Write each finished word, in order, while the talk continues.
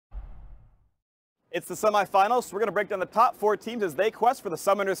It's the semifinals, so we're going to break down the top 4 teams as they quest for the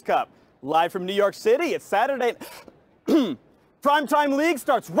Summoners Cup. Live from New York City, it's Saturday. Primetime League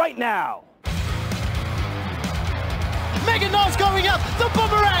starts right now. Mega Nose going up, the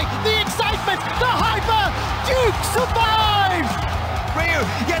boomerang, the excitement, the hyper, Duke survives! Ryu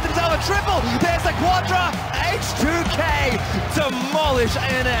gets himself a triple, there's the Quadra, H2K demolish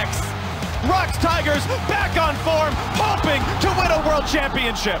NX. Rocks Tigers back on form, hoping to win a world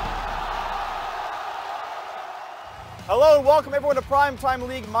championship. Hello and welcome everyone to Primetime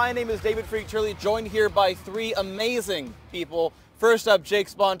League. My name is David Freak Turley, joined here by 3 amazing people. First up, Jake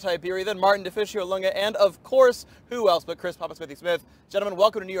Spawn Tiberi, then Martin DeFicio Lunga, and of course, who else but Chris Papa Smithy Smith. Gentlemen,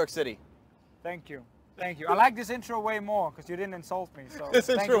 welcome to New York City. Thank you. Thank you. I like this intro way more because you didn't insult me, so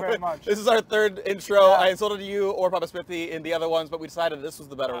thank you very much. This is our 3rd intro. Yeah. I insulted you or Papa Smithy in the other ones, but we decided this was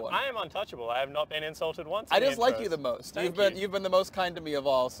the better one. I am untouchable. I have not been insulted once. I just like you the most. You've been the most kind to me of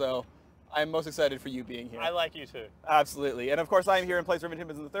all, so I'm most excited for you being here. I like you too. Absolutely. And of course, I'm here in place of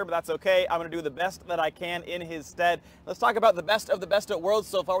Timbers in the 3rd, but that's okay. I'm going to do the best that I can in his stead. Let's talk about the best of the best at Worlds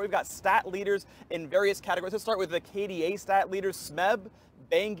so far. We've got stat leaders in various categories. Let's start with the KDA stat leaders, Smeb,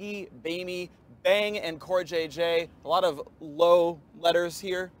 Bangy, Bamey, Bang, and Core JJ. A lot of low letters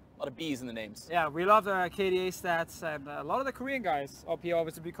here. A lot of B's in the names. Yeah, we love the KDA stats and a lot of the Korean guys up here,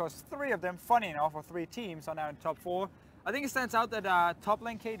 obviously, because 3 of them, funny enough, or 3 teams are now in top 4. I think it stands out that top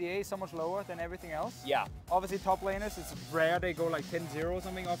lane KDA is so much lower than everything else. Yeah. Obviously, top laners, it's rare they go like 10-0 or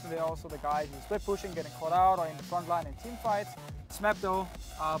something. Often they're also the guys who split pushing, getting caught out, or in the front line in team fights. Smeb, though,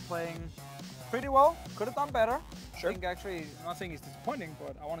 playing pretty well. Could have done better. Sure. I think actually, I'm not saying he's disappointing,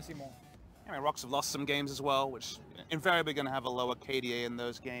 but I want to see more. I mean, Rocks have lost some games as well, which invariably going to have a lower KDA in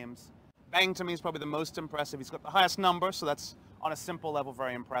those games. Bang, to me, is probably the most impressive. He's got the highest number, so that's on a simple level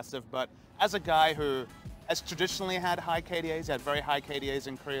very impressive. But as a guy who has traditionally had high KDAs, he had very high KDAs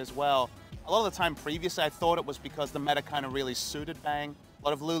in Korea as well. A lot of the time previously, I thought it was because the meta kind of really suited Bang. A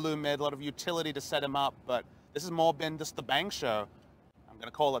lot of Lulu mid, a lot of utility to set him up, but this has more been just the Bang show. I'm going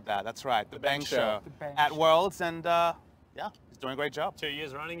to call it that. That's right, the Bang show at Worlds, and yeah, he's doing a great job. 2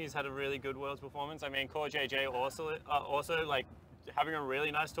 years running, he's had a really good Worlds performance. I mean, Core JJ also like having a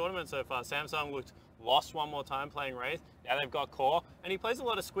really nice tournament so far. Samsung looked lost one more time playing Wraith. Now they've got Core, and he plays a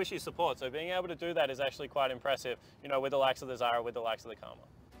lot of squishy support, so being able to do that is actually quite impressive, you know, with the likes of the Zyra, with the likes of the Karma.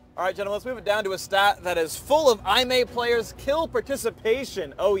 All right, gentlemen, let's move it down to a stat that is full of IMA players' kill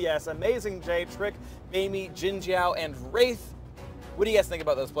participation. Oh yes, Amazing J, Trick, Bamey, Jinjiao, and Wraith. What do you guys think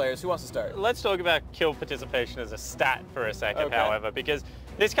about those players? Who wants to start? Let's talk about kill participation as a stat for a second, however, because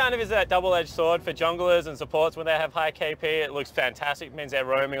this kind of is that double-edged sword for junglers and supports. When they have high KP, it looks fantastic. It means they're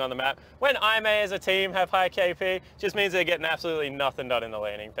roaming on the map. When IMA as a team have high KP, it just means they're getting absolutely nothing done in the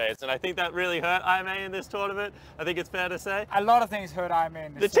laning phase. And I think that really hurt IMA in this tournament. I think it's fair to say. A lot of things hurt IMA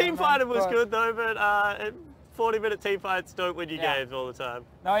in this tournament. The team fighter was good though, but 40-minute team fights don't win you games all the time.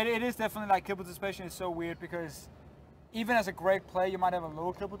 No, it is definitely like kill participation is so weird because even as a great player, you might have a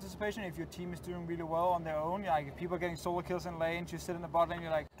low kill participation if your team is doing really well on their own. Like if people are getting solo kills in lanes, you sit in the bot lane, you're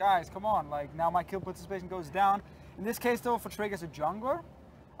like, guys, come on. Like now my kill participation goes down. In this case though, for Trick as a jungler,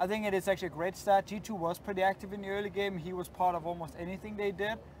 I think it is actually a great stat. G2 was pretty active in the early game. He was part of almost anything they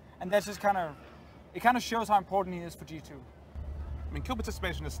did. And that's just it kind of shows how important he is for G2. I mean, kill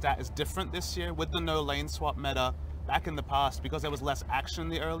participation as stat is different this year with the no lane swap meta. Back in the past, because there was less action in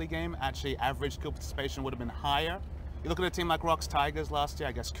the early game, actually average kill participation would have been higher. You look at a team like Rocks Tigers last year,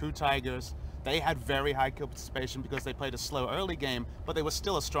 I guess Coup Tigers, they had very high kill participation because they played a slow early game, but they were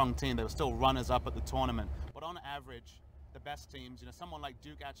still a strong team. They were still runners-up at the tournament. But on average, the best teams, you know, someone like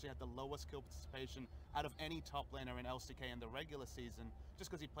Duke actually had the lowest kill participation out of any top laner in LCK in the regular season,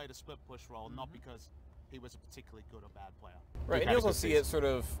 just because he played a split push role, not because he was a particularly good or bad player. Right, and you also see it sort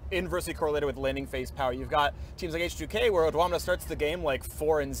of inversely correlated with laning phase power. You've got teams like H2K where Odwamna starts the game like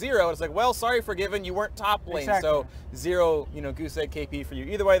 4-0, and it's like, well, sorry, forgiven, you weren't top lane, so 0, you know, goose egg KP for you.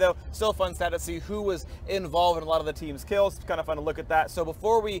 Either way, though, still fun stat to see who was involved in a lot of the team's kills. It's kind of fun to look at that. So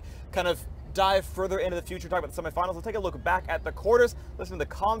before we kind of dive further into the future, talk about the semifinals, we'll take a look back at the quarters, listen to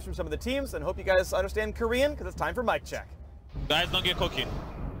the comms from some of the teams, and hope you guys understand Korean, because it's time for mic check. Guys, don't get cocky.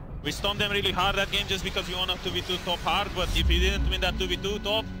 We stomped them really hard that game just because we wanted 2v2 top hard, but if we didn't win that 2v2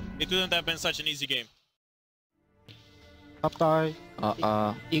 top, it wouldn't have been such an easy game. 탑다이.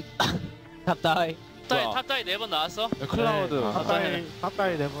 탑다이 4번 나왔어? 클라우드.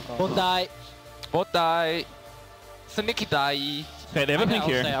 탑다이 4번 나왔어. 봇다이. Sneaky die. Okay, they have a pink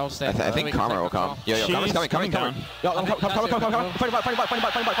here. I'll stay. I think Karma will come. Yo, Karma's coming. Yo, come.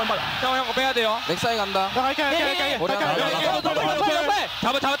 형 빼야 돼요. 넥사이 간다. 갈게.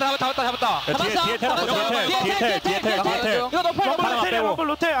 잡았다. 이거 노플.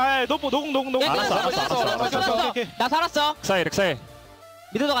 로테. 아, 노공. 나 살았어. 렉사이.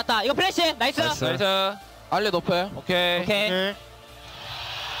 미드도 갔다. 이거 플래시. 나이스. 알레 노플. 오케이.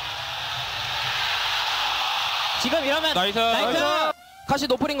 지금 이러면 나이스. 카시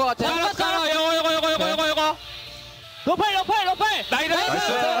노플인 것 같아. 이거. 노플. 나이스.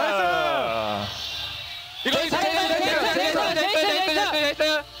 이거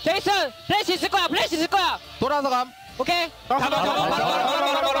제이슨 플래시 있을 거야. 돌아서 감. 오케이.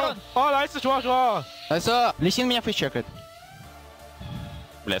 나이스. 좋아. 나이스. Listen me for check it.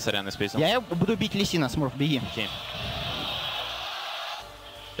 Läser hennes piece. Я буду бить Лисина, Смурф, беги. Okay.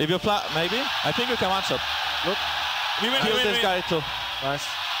 If you flat, maybe? I think you can one shot. Look. We win. This guy too. Nice.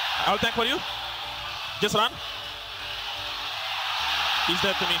 I'll tank for you. Just run. He's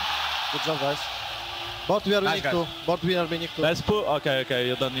dead to me. Good job, guys. Bot we are winning too. Let's push. Okay.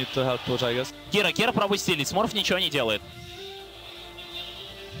 You don't need to help push, I guess. Кира пропустили. Сморф ничего не делает.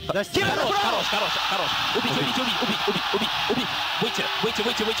 Хорош. Убить. Выйти.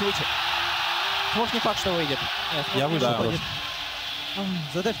 Смурф не факт, что выйдет. Я вышел.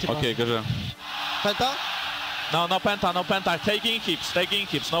 Задевьте. Okay, good job. Penta? No penta. Taking hips.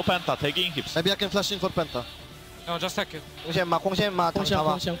 No penta. Taking hips. Maybe I can flash in for Penta. No, just take it. 空线嘛，挡他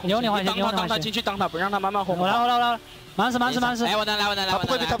吧。你用你换血。进去当他，不让他慢慢轰。我来。慢死。哎，我来。他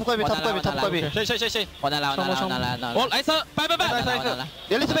不会避。谁？我来。我来射，拜。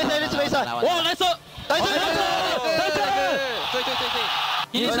也类似杯赛。我来射。对。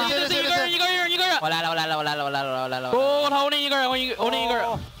一个人。我来了。他only一个人。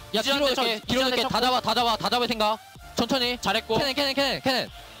야, 뒤로 이렇게 다 잡을 생각. 천천히. 잘했고. 캐넨.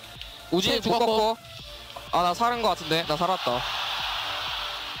 우진 죽었고. 아, 나 살은 거 같은데. 나 살았다.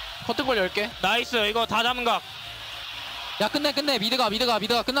 커튼볼 10개. 나이스. 이거 다 잡은 각. 야, 끝내. 미드가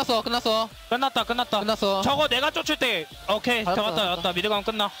끝났어. 끝났어. 저거 내가 쫓을 때. 오케이. 잡았다. 미드 가면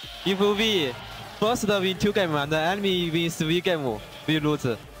끝나. If we first win 2 games and the enemy wins 3 games, we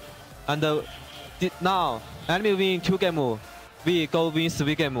lose. And now enemy win 2 games, we go win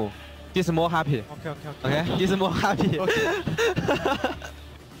 3 games. This is more happy. Okay. This is more happy.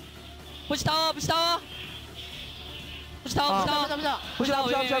 push tower.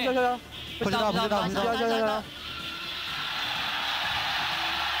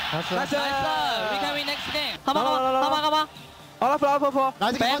 나이스. We can win next game. 가봐. 알아.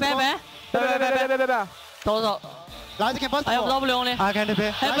 배. 더. 라이즈 캠 버스. I have W only. 아, can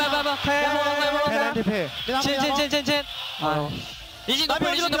DP. 해봐. DP. 진. 이진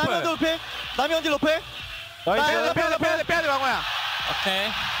노플. 남이 언제 로페? 빼야 돼, 왕호야. 오케이.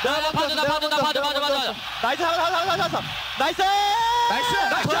 나 봐줘. 나이스.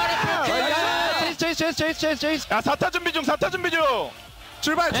 제이스. 야, 사타 준비 중.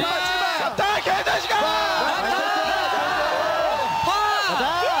 출발. 사타 개자식아.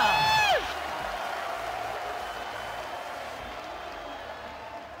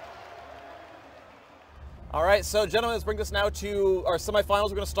 All right, so gentlemen, this brings us now to our semifinals.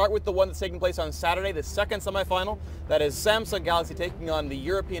 We're going to start with the one that's taking place on Saturday, the second semifinal. That is Samsung Galaxy taking on the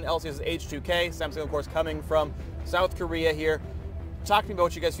European LCS H2K. Samsung, of course, coming from South Korea here. Talk to me about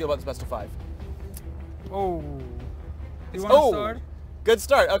what you guys feel about this best of 5. Oh. You want to start? Good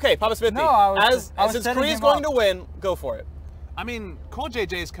start. Okay, Papa Smithy. No, since Korea's going to win, go for it. I mean, Core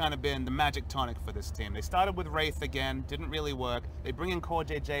JJ's kind of been the magic tonic for this team. They started with Wraith again, didn't really work. They bring in Core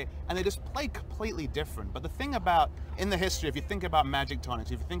JJ, and they just play completely different. But the thing about, in the history, if you think about magic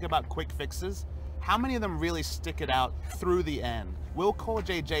tonics, if you think about quick fixes, how many of them really stick it out through the end? Will Core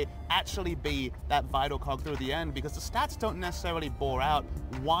JJ actually be that vital cog through the end? Because the stats don't necessarily bore out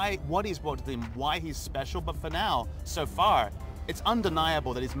what he's brought to the team, why he's special. But for now, so far, it's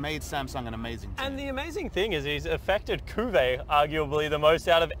undeniable that he's made Samsung an amazing team. And the amazing thing is he's affected Kuve arguably the most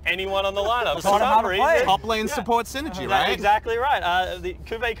out of anyone on the lineup. For some reason. Top lane support synergy, right? Exactly right.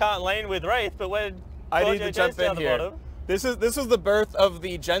 Kuve can't lane with Wraith, but when I need to jump in here. This is the birth of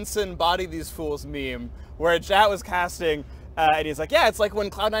the Jensen body these fools meme, where chat was casting, and he's like, yeah, it's like when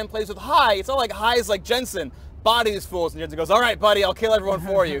Cloud9 plays with Hai. It's not like Hai is like Jensen. Body these fools, and Jensen goes, all right, buddy, I'll kill everyone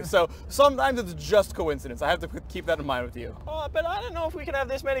for you. So sometimes it's just coincidence. I have to keep that in mind with you. Oh, but I don't know if we can have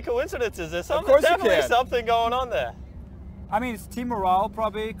this many coincidences. There's definitely something going on there. I mean, it's team morale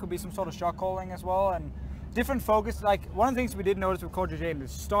probably, could be some sort of shot calling as well, and different focus. Like, one of the things we did notice with Core JJ in the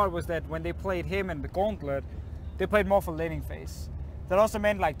start was that when they played him and the Gauntlet, they played more for laning phase. That also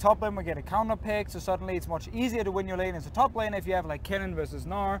meant like top lane will get a counter pick, so suddenly it's much easier to win your lane as a top lane if you have like Kennen versus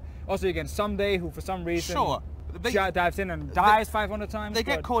Gnar. Also you get Someday, who for some reason dives in and dies 500 times. They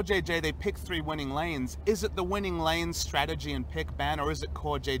get Core JJ, they pick 3 winning lanes. Is it the winning lane strategy and pick ban, or is it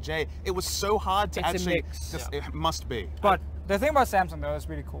Core JJ? It was so hard to actually. It must be. But the thing about Samsung though is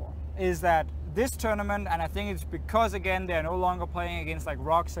really cool, is that this tournament, and I think it's because again they're no longer playing against like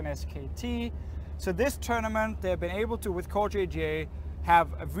ROX and SKT. So this tournament they've been able to, with Core JJ, have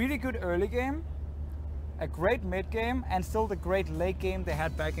a really good early game, a great mid game, and still the great late game they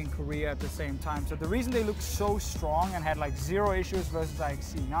had back in Korea at the same time. So the reason they look so strong and had like 0 issues versus like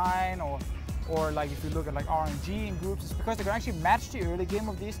C9 or like if you look at like RNG in groups, is because they can actually match the early game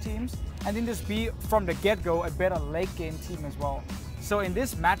of these teams and then just be from the get-go a better late game team as well. So in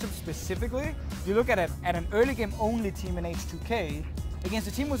this matchup specifically, you look at it at an early game only team in H2K against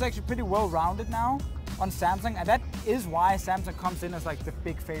a team who's actually pretty well rounded now on Samsung, and that is why Samsung comes in as like the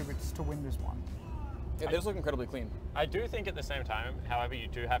big favorites to win this one. Yeah, they just look incredibly clean. I do think at the same time, however, you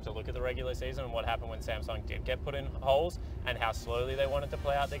do have to look at the regular season and what happened when Samsung did get put in holes and how slowly they wanted to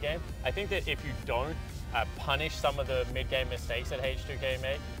play out the game. I think that if you don't punish some of the mid-game mistakes that H2K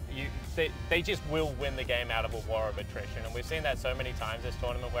made, they just will win the game out of a war of attrition. And we've seen that so many times this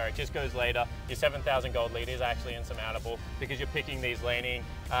tournament where it just goes later. Your 7,000 gold lead is actually insurmountable because you're picking these laning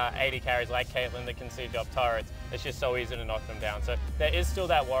 80 carries like Caitlyn that can siege up turrets. It's just so easy to knock them down. So there is still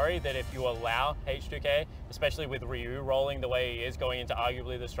that worry that if you allow H2K, especially with Ryu rolling the way he is, going into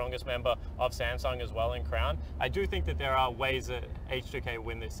arguably the strongest member of Samsung as well in Crown, I do think that there are ways that H2K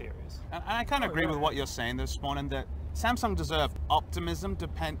win this series. And I kind of agree with what you're saying there, Spawn, and that Samsung deserve optimism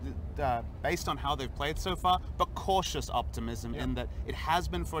based on how they've played so far, but cautious optimism in that it has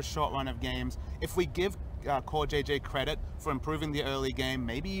been for a short run of games. If we give Core JJ credit for improving the early game,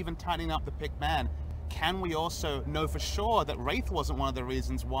 maybe even tightening up the pick ban, can we also know for sure that Wraith wasn't one of the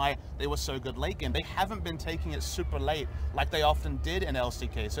reasons why they were so good late game? They haven't been taking it super late like they often did in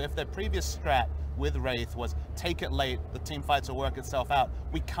LCK. So if their previous strat with Wraith was take it late, the team fights will work itself out,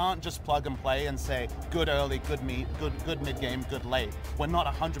 we can't just plug and play and say good early, good mid game, good late. We're not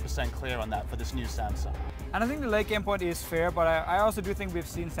 100% clear on that for this new Samsung. And I think the late game point is fair, but I also do think we've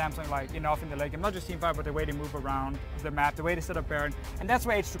seen Samsung like enough in the late game, not just team fight, but the way they move around the map, the way they set up Baron, and that's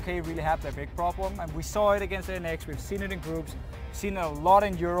where H2K really have their big problem. And we saw it against NX, we've seen it in groups, seen it a lot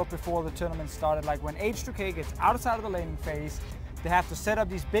in Europe before the tournament started. Like when H2K gets outside of the laning phase, they have to set up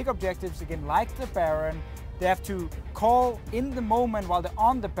these big objectives again, like the Baron. They have to call in the moment while they're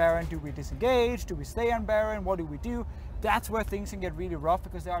on the Baron, do we disengage, do we stay on Baron, what do we do? That's where things can get really rough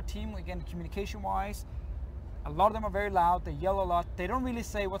because they are a team, again, communication-wise. A lot of them are very loud, they yell a lot. They don't really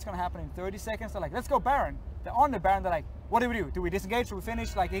say what's going to happen in 30 seconds. They're like, let's go Baron. They're on the Baron, they're like, what do we do? Do we disengage, do we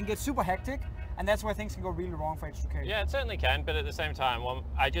finish? Like, it can get super hectic, and that's where things can go really wrong for H2K. Yeah, it certainly can, but at the same time,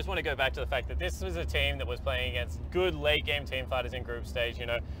 I just want to go back to the fact that this was a team that was playing against good late game team fighters in group stage, you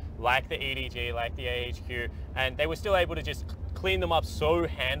know, like the EDG, like the AHQ, and they were still able to just clean them up so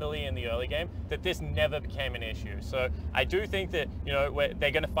handily in the early game that this never became an issue. So I do think that, you know,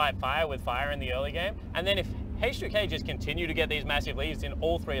 they're going to fight fire with fire in the early game, and then if H2K just continue to get these massive leads in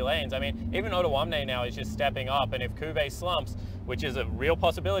all 3 lanes. I mean, even Ottawamne now is just stepping up, and if Kube slumps, which is a real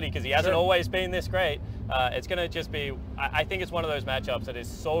possibility because he hasn't always been this great, it's going to just be, I think it's one of those matchups that is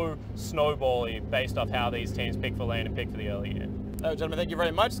so snowbally based off how these teams pick for lane and pick for the early game. Gentlemen, thank you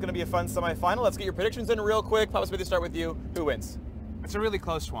very much. It's going to be a fun semifinal. Let's get your predictions in real quick. Papa Smithy, start with you. Who wins? It's a really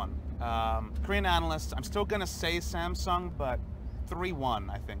close one. Korean analyst, I'm still going to say Samsung, but 3-1,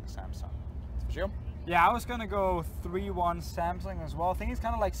 I think, Samsung. For Yeah, I was going to go 3-1 Samsung as well. I think it's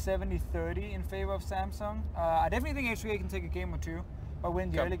kind of like 70-30 in favor of Samsung. I definitely think H2K can take a game or two by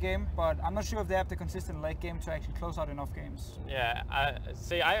winning the early game, but I'm not sure if they have the consistent late game to actually close out enough games. Yeah,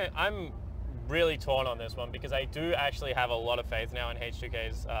 I'm really torn on this one because I do actually have a lot of faith now in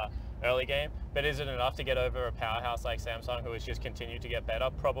H2K's early game, but is it enough to get over a powerhouse like Samsung who has just continued to get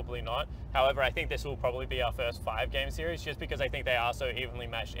better? Probably not. However, I think this will probably be our first 5-game series just because I think they are so evenly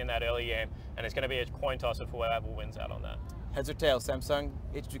matched in that early game, and it's going to be a coin toss of whoever wins out on that. Heads or tails, Samsung,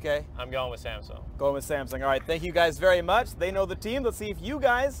 H2K? I'm going with Samsung. Going with Samsung. All right, thank you guys very much. They know the team. Let's see if you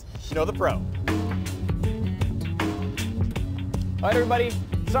guys know the pro. All right, everybody,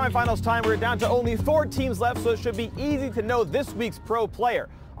 semifinals time. We're down to only 4 teams left, so it should be easy to know this week's pro player.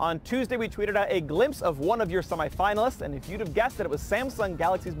 On Tuesday, we tweeted out a glimpse of one of your semifinalists, and if you'd have guessed that it was Samsung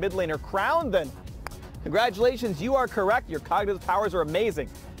Galaxy's mid laner Crown, then congratulations, you are correct. Your cognitive powers are amazing.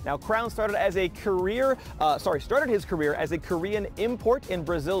 Now, Crown started as a started his career as a Korean import in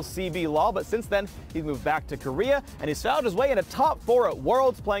Brazil's CB Law, but since then he's moved back to Korea and he's found his way into top 4 at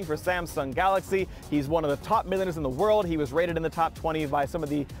Worlds, playing for Samsung Galaxy. He's one of the top mid laners in the world. He was rated in the top 20 by some of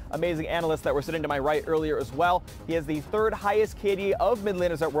the amazing analysts that were sitting to my right earlier as well. He has the 3rd highest KD of mid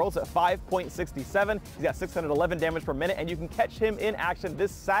laners at Worlds at 5.67. He's got 611 damage per minute, and you can catch him in action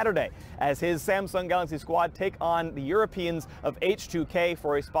this Saturday as his Samsung Galaxy squad take on the Europeans of H2K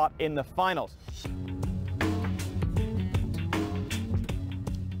for a spot in the finals.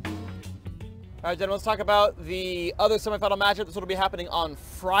 All right, gentlemen, let's talk about the other semifinal matchup. This will be happening on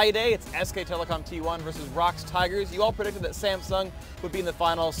Friday. It's SK Telecom T1 versus ROX Tigers. You all predicted that Samsung would be in the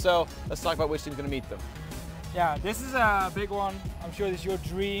finals, so let's talk about which team's going to meet them. Yeah, this is a big one. I'm sure this is your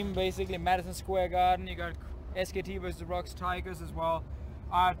dream, basically. Madison Square Garden. You got SKT versus ROX Tigers as well.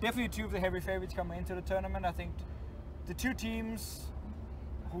 Definitely 2 of the heavy favorites coming into the tournament. I think the 2 teams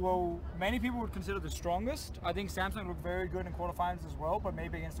who many people would consider the strongest. I think Samsung looked very good in quarterfinals as well, but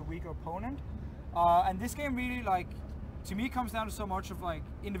maybe against a weaker opponent. And this game really, like, to me, comes down to so much of like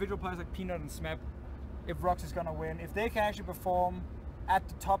individual players like Peanut and Smep. If ROX is gonna win, if they can actually perform at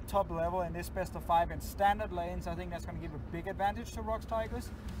the top level in this best of 5 in standard lanes, I think that's gonna give a big advantage to ROX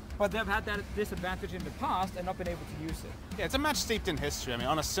Tigers. But they've had that disadvantage in the past and not been able to use it. Yeah, it's a match steeped in history. I mean,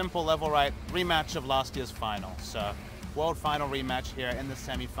 on a simple level, right? Rematch of last year's final. So, World Final rematch here in the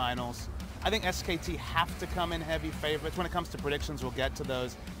semifinals. I think SKT have to come in heavy favorites. When it comes to predictions, we'll get to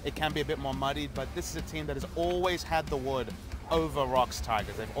those. It can be a bit more muddied, but this is a team that has always had the wood over ROX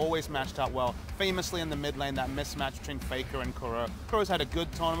Tigers. They've always matched up well. Famously in the mid lane, that mismatch between Faker and Kuro. Kuro's had a good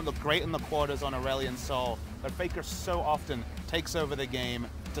tournament, looked great in the quarters on Aurelion Sol, but Faker so often takes over the game,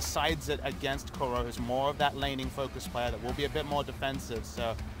 decides it against Kuro, who's more of that laning focused player that will be a bit more defensive.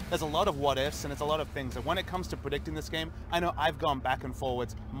 So there's a lot of what ifs and it's a lot of things. And when it comes to predicting this game, I know I've gone back and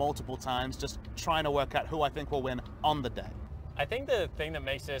forwards multiple times just trying to work out who I think will win on the day. I think the thing that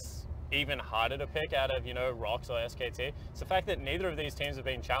makes this even harder to pick out of, ROX or SKT, is the fact that neither of these teams have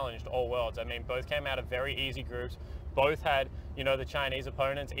been challenged all Worlds. I mean, both came out of very easy groups. Both had, the Chinese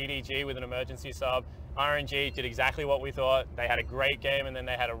opponents, EDG with an emergency sub. RNG did exactly what we thought. They had a great game, and then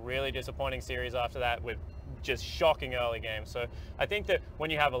they had a really disappointing series after that with just shocking early games. So I think that when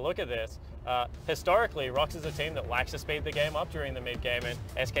you have a look at this, historically, ROX is a team that likes to speed the game up during the mid game, and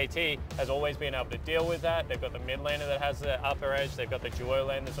SKT has always been able to deal with that. They've got the mid laner that has the upper edge. They've got the duo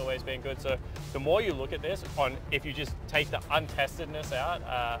lane that's always been good. So the more you look at this, if you just take the untestedness out,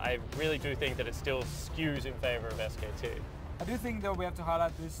 I really do think that it still skews in favor of SKT. I do think, though, we have to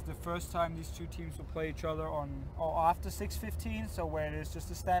highlight this is the first time these 2 teams will play each other on or after 6:15, so where it is just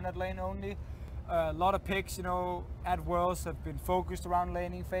a standard lane only. A lot of picks, at Worlds have been focused around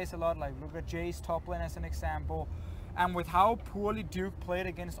laning phase a lot. Like, look at Jay's top lane as an example. And with how poorly Duke played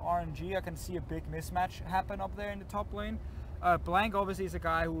against RNG, I can see a big mismatch happen up there in the top lane. Blank obviously is a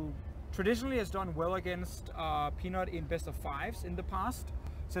guy who traditionally has done well against Peanut in best of 5s in the past.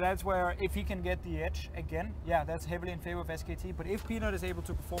 So that's where, if he can get the edge again, yeah, that's heavily in favor of SKT. But if Peanut is able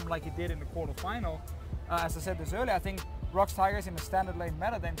to perform like he did in the quarterfinal, as I said this earlier, I think ROX Tigers in the standard lane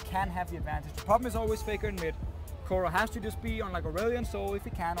meta then can have the advantage. The problem is always Faker in mid. Kuro has to just be on like Aurelion Sol if he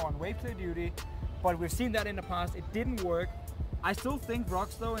can, or on wave play duty. But we've seen that in the past. It didn't work. I still think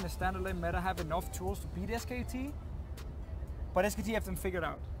ROX, though, in the standard lane meta have enough tools to beat SKT. But SKT have them figured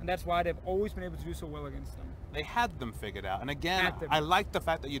out. And that's why they've always been able to do so well against them. They had them figured out. And again, I like the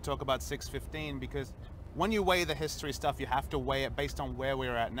fact that you talk about 6:15 because when you weigh the history stuff, you have to weigh it based on where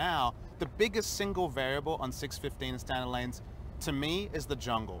we're at now. The biggest single variable on 6:15 in standard lanes, to me, is the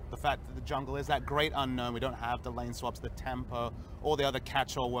jungle. The fact that the jungle is that great unknown. We don't have the lane swaps, the tempo, all the other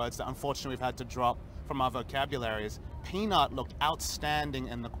catch-all words that unfortunately we've had to drop from our vocabularies. Peanut looked outstanding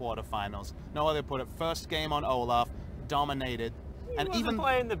in the quarterfinals. No other put it. First game on Olaf, dominated. And even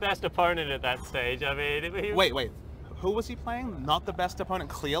playing the best opponent at that stage. I mean, wait. Who was he playing? Not the best opponent.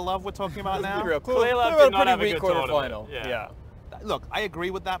 Clearlove we're talking about now? Clearlove did not have a good tournament. Yeah. Look, I agree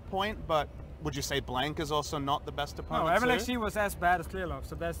with that point, but would you say Blank is also not the best opponent? No, MLXG was as bad as Clearlove,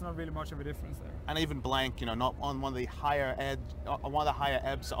 so that's not really much of a difference there. And even Blank, not on one of the higher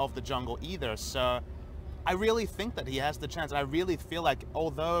ebbs of the jungle either. So I really think that he has the chance. And I really feel like,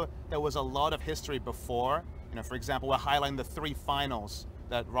 although there was a lot of history before, for example, we're highlighting the 3 finals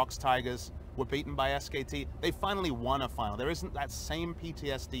that ROX Tigers were beaten by SKT. They finally won a final. There isn't that same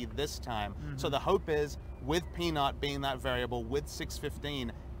PTSD this time. So the hope is, with Peanut being that variable, with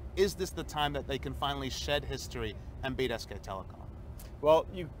 6:15, is this the time that they can finally shed history and beat SK Telecom? Well,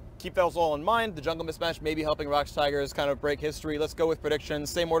 you keep those all in mind. The jungle mismatch maybe helping Rocks Tigers kind of break history. Let's go with predictions.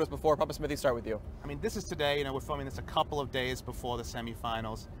 Same order as before. Papa Smithy, start with you. I mean, this is today. You know, we're filming this a couple of days before the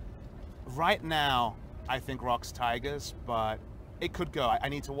semifinals. Right now, I think Rocks Tigers, but it could go. I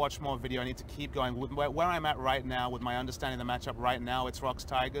need to watch more video. I need to keep going. Where I'm at right now, with my understanding of the matchup right now, it's Rocks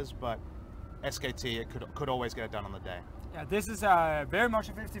Tigers, but SKT, it could always get it done on the day. Yeah, this is very much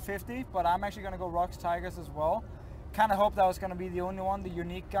a 50-50, but I'm actually going to go Rocks Tigers as well. Kind of hoped I was going to be the only one, the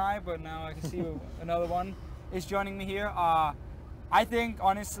unique guy, but now I can see another one is joining me here. I think,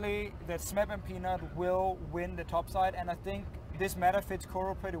 honestly, that Smep and Peanut will win the top side, and I think this meta fits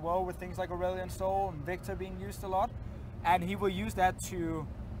Koro pretty well with things like Aurelion Sol and Victor being used a lot, and he will use that to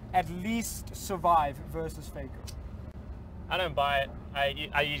at least survive versus Faker. I don't buy it.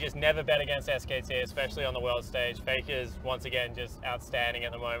 You just never bet against SKT, especially on the world stage. Faker's, once again, just outstanding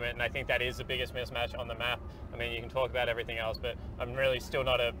at the moment, and I think that is the biggest mismatch on the map. I mean, you can talk about everything else, but I'm really still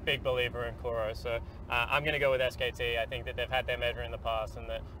not a big believer in Koro, so I'm going to go with SKT. I think that they've had their measure in the past, and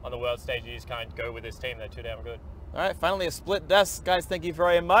that on the world stage, you just can't go with this team. They're too damn good. All right, finally a split desk. Guys, thank you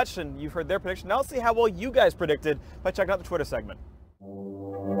very much, and you've heard their prediction. Now let's see how well you guys predicted by checking out the Twitter segment.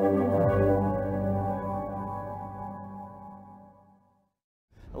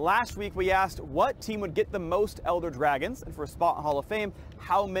 Last week we asked what team would get the most Elder Dragons, and for a spot in Hall of Fame,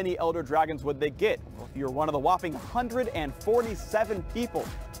 how many Elder Dragons would they get? Well, if you're one of the whopping 147 people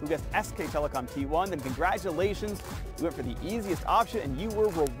who guessed SK Telecom T1, then congratulations, you went for the easiest option and you were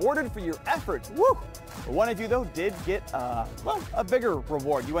rewarded for your efforts. Woo! But one of you though did get, well, a bigger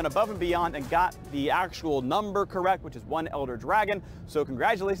reward. You went above and beyond and got the actual number correct, which is 1 Elder Dragon. So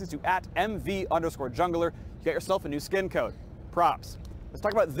congratulations to @MV_jungler. You got yourself a new skin code. Props. Let's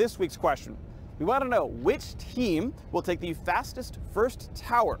talk about this week's question. We want to know which team will take the fastest first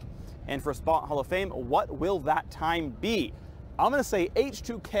tower. And for a spot in Hall of Fame, what will that time be? I'm going to say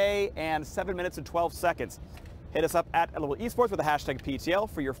H2K and 7 minutes and 12 seconds. Hit us up at LOL Esports with the hashtag PTL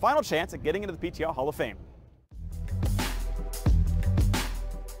for your final chance at getting into the PTL Hall of Fame.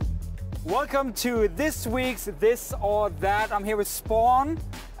 Welcome to this week's This or That. I'm here with Spawn,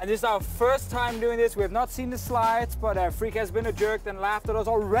 and this is our first time doing this. We have not seen the slides, but Freak has been a jerk and laughed at us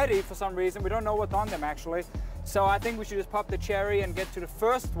already for some reason. We don't know what's on them actually. So I think we should just pop the cherry and get to the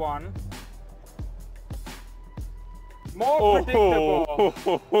first one. More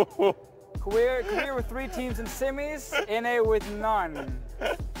predictable. Career with 3 teams in semis, NA with none.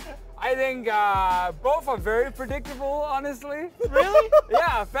 I think both are very predictable, honestly. Really?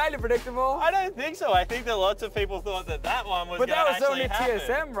 Yeah, fairly predictable. I don't think so. I think that lots of people thought that that one was going to actually happen. But that was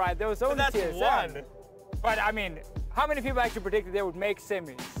only TSM, right? There was only TSM. One. But I mean, how many people actually predicted they would make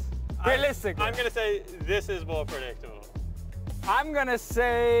semis? Realistically. I'm going to say this is more predictable. I'm going to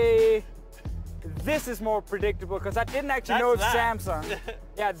say this is more predictable because I didn't actually know it's Samsung.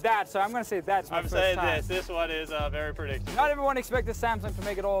 Yeah, that. So I'm going to say that's my first time. I'm saying this one is very predictable. Not everyone expected Samsung to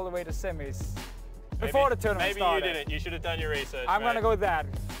make it all the way to semis before the tournament started. Maybe you didn't. You should have done your research. I'm going to go with that.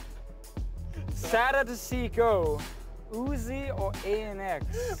 Sada to see go. Uzi or ANX?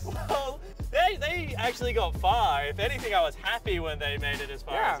 Well, they actually got far. If anything, I was happy when they made it as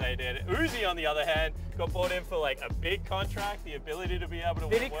far as they did. Uzi, on the other hand, got brought in for like a big contract, the ability to be able to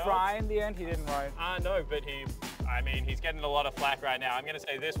win. Did he cry in the end? He didn't, right? No, but he's getting a lot of flack right now. I'm going to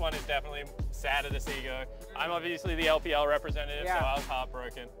say this one is definitely sadder to see go. I'm obviously the LPL representative, so I was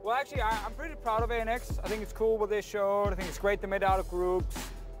heartbroken. Well, actually, I'm pretty proud of ANX. I think it's cool what they showed. I think it's great they made it out of groups.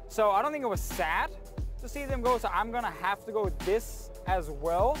 So I don't think it was sad to see them go, so I'm gonna have to go with this as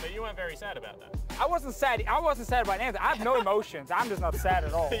well. But you weren't very sad about that. I wasn't sad. I wasn't sad about anything. I have no emotions. I'm just not sad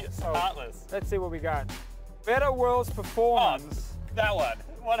at all. So heartless. Let's see what we got. Better World's performance. Oh, that one.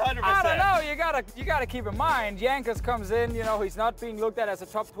 100%. I don't know. You gotta keep in mind. Yankas comes in. You know, he's not being looked at as a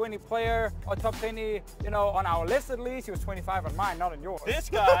top 20 player or top 20. You know, on our list at least. He was 25 on mine, not on yours. This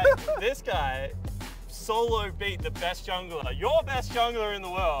guy, solo beat the best jungler, your best jungler in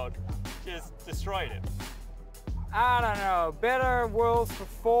the world. Just destroyed him. I don't know. Better World's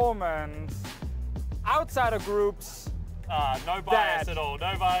performance outside of groups. No bias at all.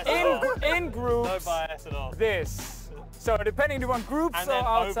 No bias at all. In groups. No bias at all. This. So depending on groups and or then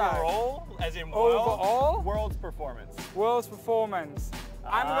outside. Overall, as in overall. World's performance. World's performance.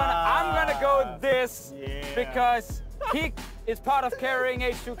 I'm gonna go this because he is part of carrying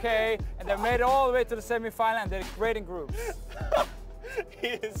H2K and they made it all the way to the semi-final and they're great in groups. He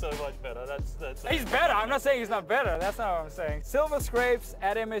is so much better. That's he's better. I'm not saying he's not better. That's not what I'm saying. Silver Scrapes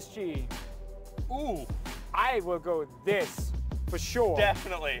at MSG. Ooh. I will go with this for sure.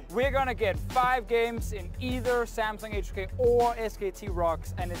 Definitely. We're gonna get 5 games in either Samsung H2K or SKT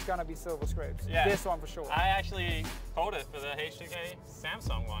Rocks, and it's gonna be Silver Scrapes. Yeah. This one for sure. I actually called it for the H2K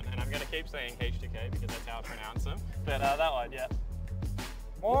Samsung one, and I'm gonna keep saying H2K because that's how I pronounce them. But that one, yeah.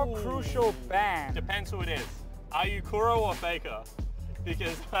 More crucial ban. Depends who it is. Are you Kuro or Faker?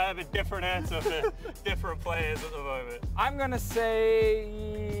 Because I have a different answer for different players at the moment. I'm gonna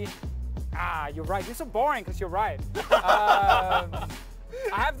say, you're right. You're so boring because you're right. I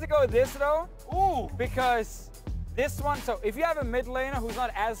have to go with this though. Ooh. Because this one, so if you have a mid laner who's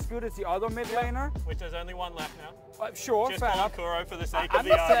not as good as the other mid laner. Which there's only one left now. Sure, just fair call enough. Kuro for the sake of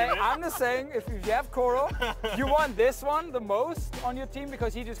the argument. I'm just saying, if you have Kuro, you want this one the most on your team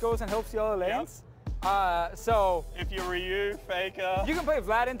because he just goes and helps the other lanes. So if you're Ryu, Faker, you can play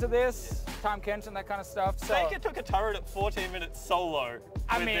Vlad into this, Tom Kenshin, that kind of stuff. So Faker took a turret at 14 minutes solo.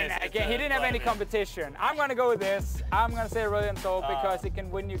 I mean, again, he didn't have any competition. I'm gonna go with this. I'm gonna say Brilliant Soul because it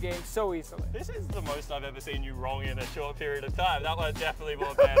can win you games so easily. This is the most I've ever seen you wrong in a short period of time. That one's definitely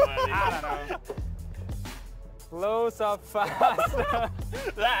more bad-worthy. I don't know. Blows up fast.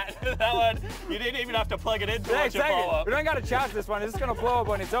 that one, you didn't even have to plug it in to watch it blow up. We don't gotta charge this one. It's just gonna blow up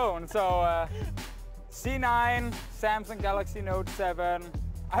on its own. So C9, Samsung Galaxy Note 7.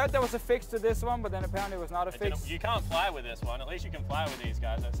 I heard there was a fix to this one, but then apparently it was not a fix. You can't fly with this one. At least you can fly with these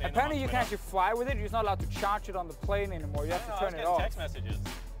guys. I've seen apparently you can actually fly with it. You're just not allowed to charge it on the plane anymore. You have to turn it off. Text messages.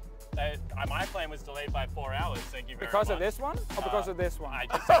 My plane was delayed by 4 hours. Thank you very much. Because of this one? Or because of this one? I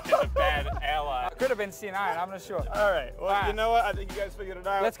just think it's a bad airline. It could have been C9. I'm not sure. All right. Well, you know what? I think you guys figured it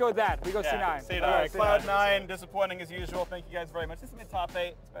out. Let's go with that. We go C9. C9. All right. Cloud9, disappointing as usual. Thank you guys very much. This is my top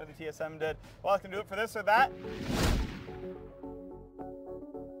 8. It's better than TSM did. Well, I can do it for this or that.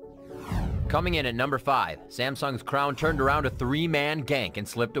 Coming in at number 5, Samsung's Crown turned around a 3-man gank and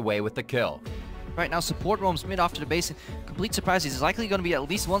slipped away with the kill. Right now, support roams mid after the base. Complete surprise. He's likely going to be at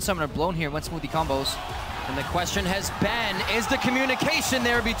least one summoner blown here when Smoothie combos. And the question has been, is the communication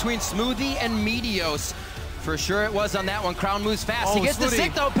there between Smoothie and Meteos? For sure it was on that one. Crown moves fast. He gets the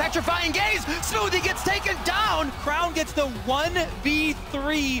sick though. Petrifying gaze. Smoothie gets taken down. Crown gets the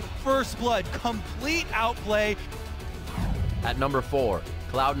 1v3 first blood. Complete outplay. At number 4,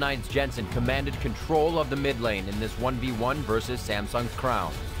 Cloud9's Jensen commanded control of the mid lane in this 1v1 versus Samsung's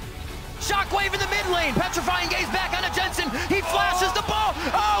Crown. Shockwave in the mid lane. Petrifying gaze back onto Jensen. He flashes the ball.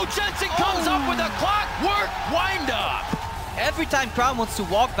 Oh, Jensen comes up with a clockwork windup. Every time Crown wants to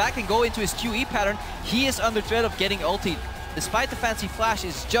walk back and go into his QE pattern, he is under threat of getting ultied. Despite the fancy flash,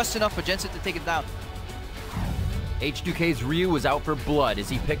 it's just enough for Jensen to take it down. H2K's Ryu was out for blood as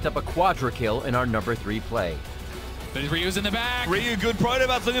he picked up a quadra kill in our number 3 play. But Ryu's in the back. Ryu, good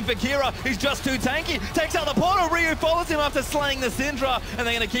protobuffs looking for Kira. He's just too tanky. Takes out the portal. Ryu follows him after slaying the Syndra. And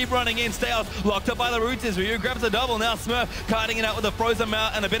they're going to keep running in. Staos locked up by the Rooters. Ryu grabs a double. Now Smurf kiting it out with a frozen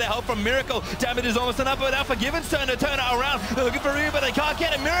mount and a bit of help from Miracle. Damage is almost enough, but now Forgiven's turn to turn it around. They're looking for Ryu, but they can't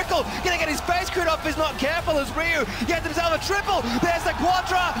get it. Miracle going to get his face screwed off. He's not careful as Ryu gets himself a triple. There's the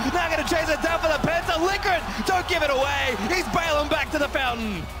Quadra. Now going to chase it down for the Penta. Liquid. Don't give it away. He's bailing back to the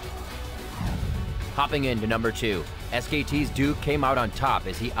fountain. Hopping into number 2, SKT's Duke came out on top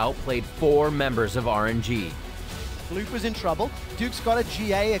as he outplayed 4 members of RNG. Looper's in trouble. Duke's got a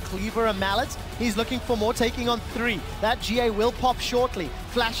GA, a Cleaver, a Mallet. He's looking for more, taking on 3. That GA will pop shortly.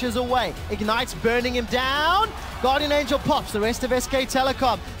 Flashes away. Ignites, burning him down. Guardian Angel pops. The rest of SK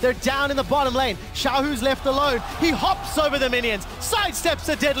Telecom, they're down in the bottom lane. Xiaohu's left alone. He hops over the minions. Sidesteps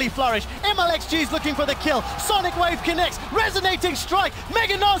a deadly flourish. MLXG's looking for the kill. Sonic Wave connects. Resonating strike.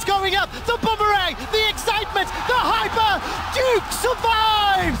 Mega Nos going up. The boomerang. The excitement. The hyper. Duke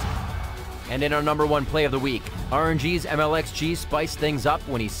survives. And in our number 1 play of the week, RNG's MLXG spiced things up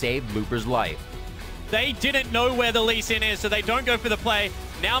when he saved Looper's life. They didn't know where the Lee Sin is, so they don't go for the play.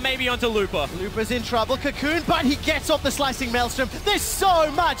 Now maybe onto Looper. Looper's in trouble. Cocoon, but he gets off the slicing Maelstrom. There's so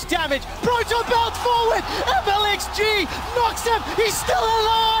much damage. Proton Belt forward. MLXG knocks him. He's still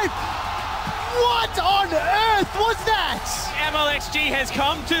alive. What on earth was that? MLXG has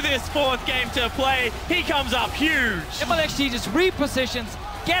come to this 4th game to play. He comes up huge. MLXG just repositions,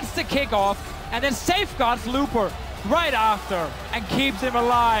 gets the kick off, and then safeguards Looper right after and keeps him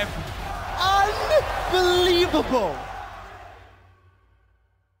alive. Unbelievable.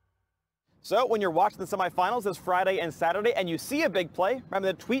 So when you're watching the semifinals this Friday and Saturday and you see a big play,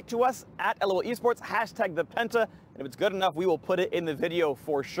 remember to tweet to us at LOL Esports, #ThePenta, and if it's good enough, we will put it in the video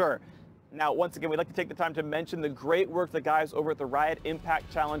for sure. Now, once again, we'd like to take the time to mention the great work the guys over at the Riot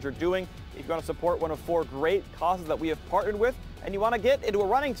Impact Challenge are doing. If you want to support one of 4 great causes that we have partnered with, and you want to get into a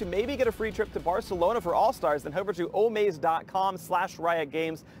running to maybe get a free trip to Barcelona for All-Stars, then head over to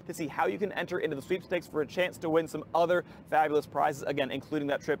omaze.com/riotgames to see how you can enter into the sweepstakes for a chance to win some other fabulous prizes, again, including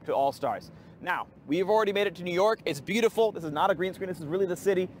that trip to All-Stars. Now, we've already made it to New York. It's beautiful. This is not a green screen. This is really the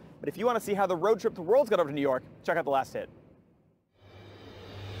city. But if you want to see how the road trip to Worlds got over to New York, check out the last hit.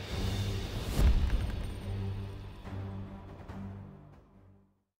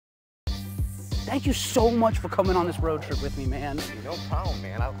 Thank you so much for coming on this road trip with me, man. No problem,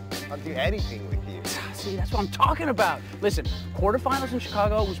 man. I'll do anything with you. See, that's what I'm talking about. Listen, quarterfinals in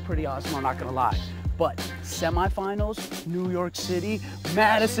Chicago was pretty awesome, I'm not gonna lie. But semifinals, New York City,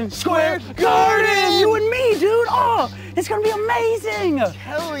 Madison Square Garden! You and me, dude! Oh, it's gonna be amazing!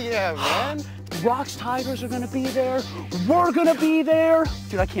 Hell yeah, man. Rocks Tigers are gonna be there. We're gonna be there.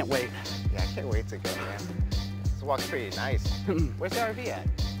 Dude, I can't wait. Yeah, I can't wait to go, man. This walk's pretty nice. Where's the RV at?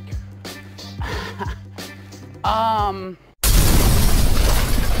 I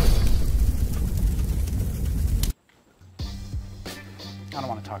don't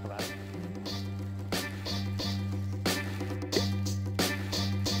want to talk about it.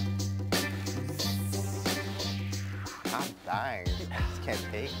 I'm dying. I just can't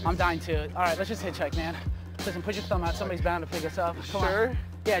take it. I'm dying too. All right, let's just hitchhike, man. Listen, put your thumb out. Somebody's bound to pick us up. Come on.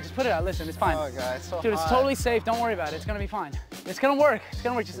 Yeah, just put it out. Listen, it's fine. Oh, God, it's so Dude, it's hot. totally safe. Don't worry about it. It's going to be fine. It's going to work. It's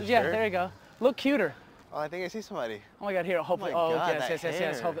going to work. Just, yeah, sure? there you go. Look cuter. Oh, I think I see somebody. Oh my God, here, hopefully, Oh, my God, yes.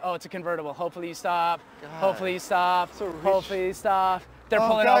 hair. Oh, it's a convertible. Hopefully you stop. God. Hopefully you stop. So rich. Hopefully you stop. They're Oh,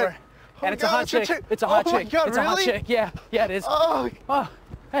 pulling God. over. Oh, And it's a God, hot it's a chick. chick. It's a hot Oh, my chick. God, It's a hot really? chick. Yeah, it is. Oh,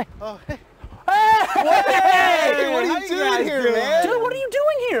 Hey. oh, hey. Hey! What are you doing here, man? Dude, what are you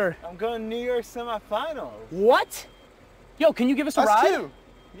doing here? I'm going to New York semifinals. What? Yo, can you give us a Us ride? too.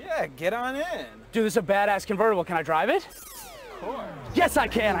 Yeah, get on in. Dude, this is a badass convertible. Can I drive it? Of course. Yes, I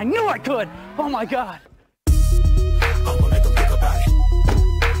can. I knew I could. Oh my God. I'ma make them think about it.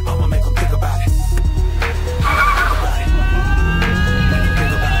 I'ma make them think about it.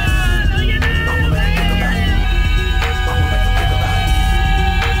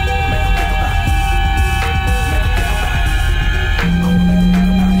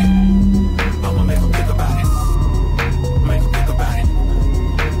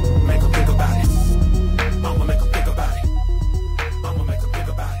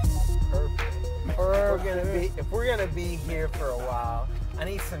 If we're gonna be here for a while, I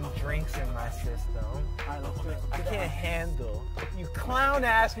need some drinks in my system. All right, let's do it. I can't handle you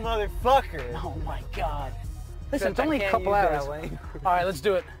clown-ass motherfuckers. Oh my God. Listen, Except it's I only a can't couple use that hours. language. All right, let's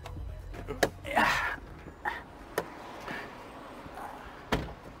do it. Hey,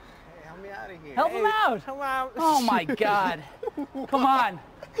 help me out of here. Help him out. Come on. Oh my God. Come on.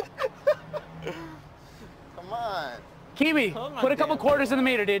 Come on. Kiwi, put a couple quarters in the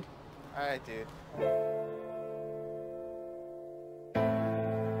meter, dude. All right, dude.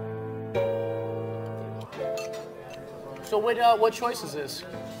 So what choice is this?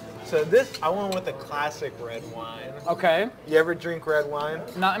 So this, I went with a classic red wine. Okay. You ever drink red wine?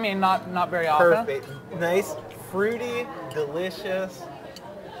 Not very often. Perfect. Nice, fruity, delicious.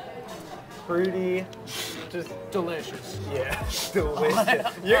 Fruity, just delicious. Yeah,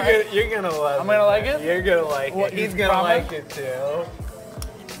 delicious. You're gonna love it. I'm gonna like it? You're gonna like What, it. He's you gonna promise? like it too.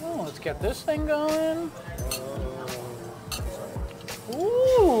 Oh, let's get this thing going.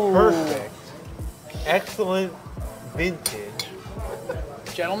 Ooh. Perfect. Excellent vintage.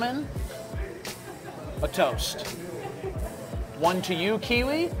 Gentlemen, a toast. One to you,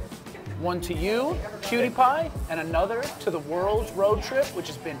 Kiwi. One to you, Cutie Pie, and another to the world's road trip, which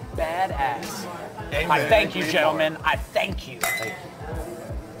has been badass. Amen. I thank you, gentlemen. I thank you.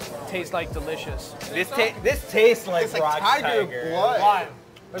 Tastes like delicious. This tastes like It's like Rock tiger blood. Wine.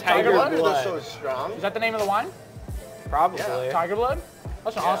 Tiger blood. They're so strong. Is that the name of the wine? Probably. Yeah. Tiger blood?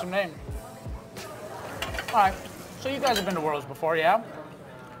 That's an awesome name. All right, so you guys have been to Worlds before, yeah?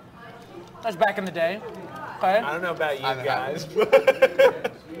 That's back in the day. Okay. I don't know about you guys,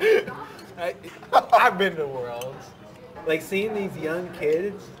 but I've been to Worlds. Like seeing these young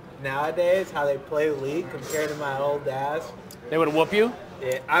kids nowadays, how they play League compared to my old ass. They would whoop you?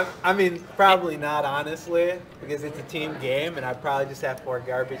 Yeah, I mean, probably not, honestly, because it's a team game, and I probably just have 4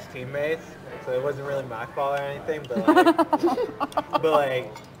 garbage teammates, so it wasn't really my fault or anything, but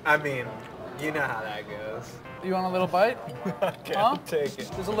like, I mean, you know how that goes. You want a little bite? Okay, Huh? I'll take it.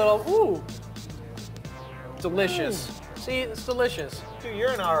 There's a little, ooh. Delicious. See, it's delicious. Dude, you're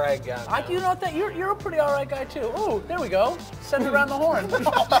an alright guy. You know that you're a pretty alright guy too. Ooh, there we go. Send it around the horn.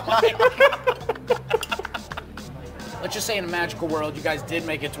 let's just say in a magical world, you guys did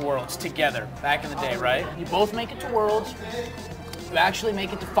make it to Worlds together back in the day, right? You both make it to Worlds. You actually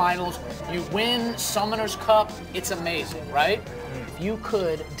make it to finals. You win Summoner's Cup. It's amazing, right? If you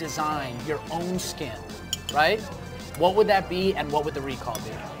could design your own skin, right? What would that be, and what would the recall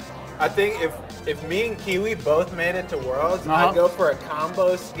be? I think if me and Kiwi both made it to Worlds, I'd go for a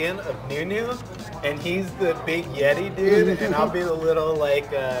combo skin of Nunu, and he's the big Yeti dude, and I'll be the little like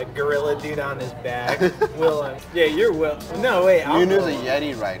gorilla dude on his back. Will, yeah, you're Will. No, wait, I'm Nunu's Will. a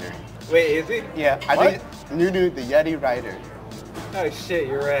Yeti rider. Wait, is he? Yeah, I think Nunu the Yeti rider. Oh shit,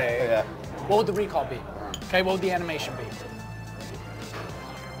 you're right. Yeah. What would the recall be? Okay, what would the animation be?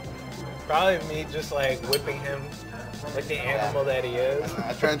 Probably me just like whipping him like the animal that he is.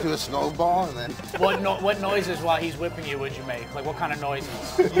 I turn into a snowball and then... What noises while he's whipping you would you make? Like what kind of noises?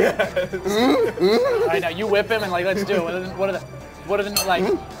 Yes. All right, now you whip him and like let's do it. What are the like?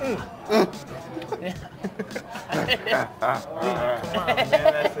 Come on, man,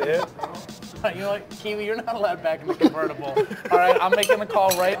 that's it. You know what, Kiwi, you're not allowed back in the convertible. All right, I'm making the call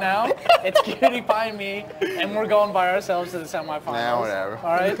right now. It's Cutie Pie and me, and we're going by ourselves to the semifinals. Nah, whatever.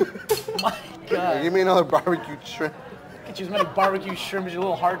 All right? My God. Give me another barbecue shrimp. Get you as many barbecue shrimp as your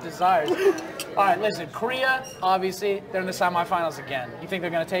little heart desires. All right, listen, Korea, obviously, they're in the semifinals again. You think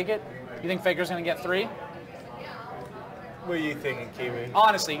they're going to take it? You think Faker's going to get 3? What are you thinking, Kiwi?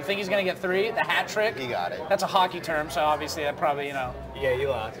 Honestly, you think he's going to get 3? The hat trick? He got it. That's a hockey term, so obviously that probably, you know. Yeah, you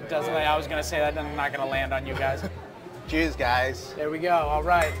lost. Doesn't. I was going to say that, I'm not going to land on you guys. Cheers, guys. There we go. All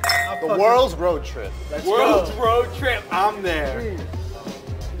right. The world's road trip. Let's World's go. road trip. I'm there.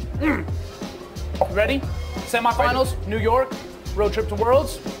 Ready? Semifinals, New York, road trip to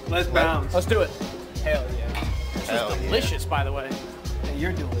Worlds. Let's bounce. Let's do it. Hell yeah. This Hell is delicious, by the way. Hey,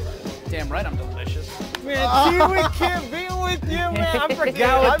 you're delicious. Damn right I'm delicious. Man, Kiwi can't be with you, man. I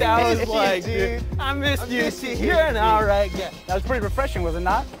forgot what that was like, dude. I missed you. You're an alright guy. That was pretty refreshing, was it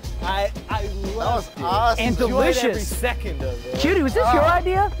not? I love it. Awesome. And Enjoyed every delicious. second of it. Cutie, was this your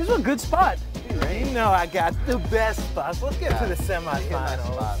idea? This was a good spot. You know I got the best spots. Let's get to the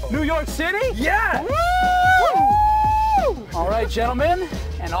semifinals. New York City? Yeah! Woo! All right, gentlemen,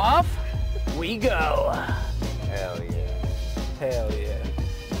 and off we go. Hell yeah. Hell yeah.